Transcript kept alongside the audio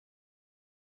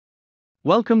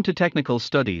Welcome to Technical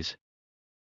Studies.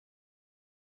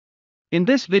 In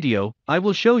this video, I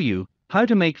will show you how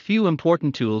to make few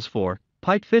important tools for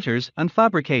pipe fitters and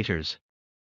fabricators.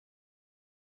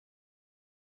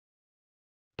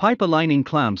 Pipe aligning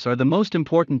clamps are the most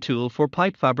important tool for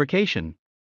pipe fabrication,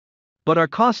 but are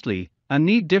costly and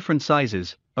need different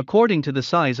sizes according to the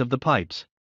size of the pipes.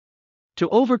 To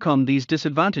overcome these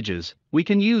disadvantages, we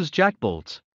can use jack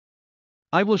bolts.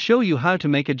 I will show you how to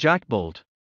make a jack bolt.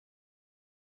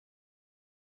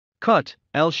 Cut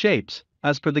L shapes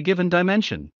as per the given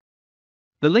dimension.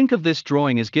 The link of this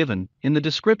drawing is given in the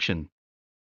description.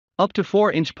 Up to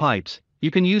 4-inch pipes, you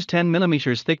can use 10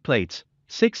 mm thick plates.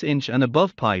 6-inch and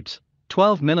above pipes,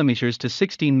 12 mm to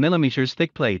 16 mm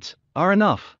thick plates, are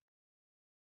enough.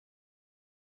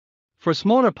 For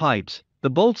smaller pipes,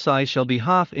 the bolt size shall be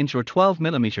 ½ inch or 12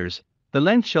 mm, the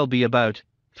length shall be about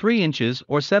 3 inches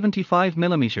or 75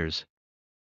 mm.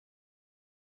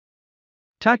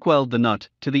 Tack weld the nut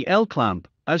to the L clamp,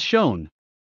 as shown.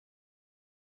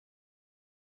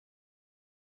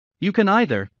 You can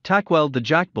either tack weld the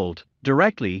jack bolt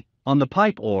directly on the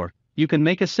pipe, or you can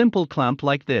make a simple clamp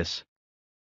like this.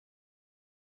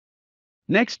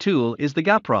 Next tool is the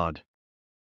gap rod.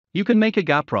 You can make a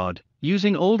gap rod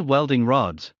using old welding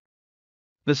rods.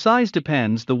 The size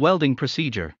depends the welding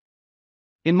procedure.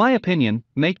 In my opinion,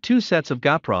 make 2 sets of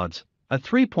gap rods, a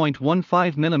 3.15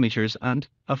 mm and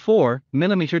a 4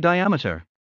 mm diameter.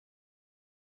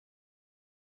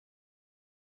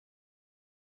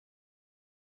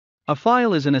 A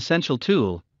file is an essential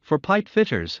tool for pipe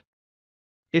fitters.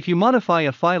 If you modify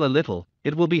a file a little,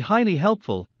 it will be highly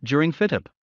helpful during fit-up.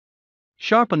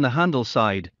 Sharpen the handle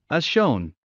side, as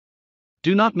shown.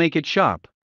 Do not make it sharp.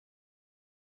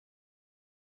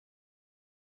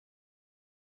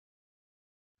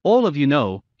 All of you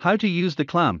know how to use the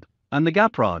clamp and the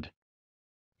gap rod.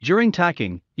 During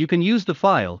tacking, you can use the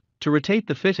file to rotate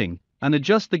the fitting and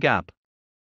adjust the gap.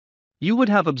 You would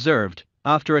have observed,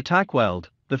 after a tack weld,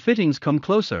 the fittings come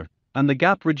closer and the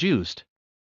gap reduced.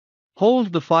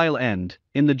 Hold the file end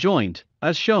in the joint,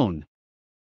 as shown.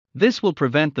 This will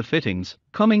prevent the fittings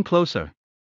coming closer.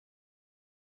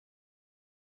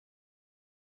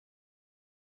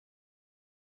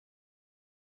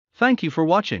 Thank you for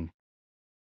watching.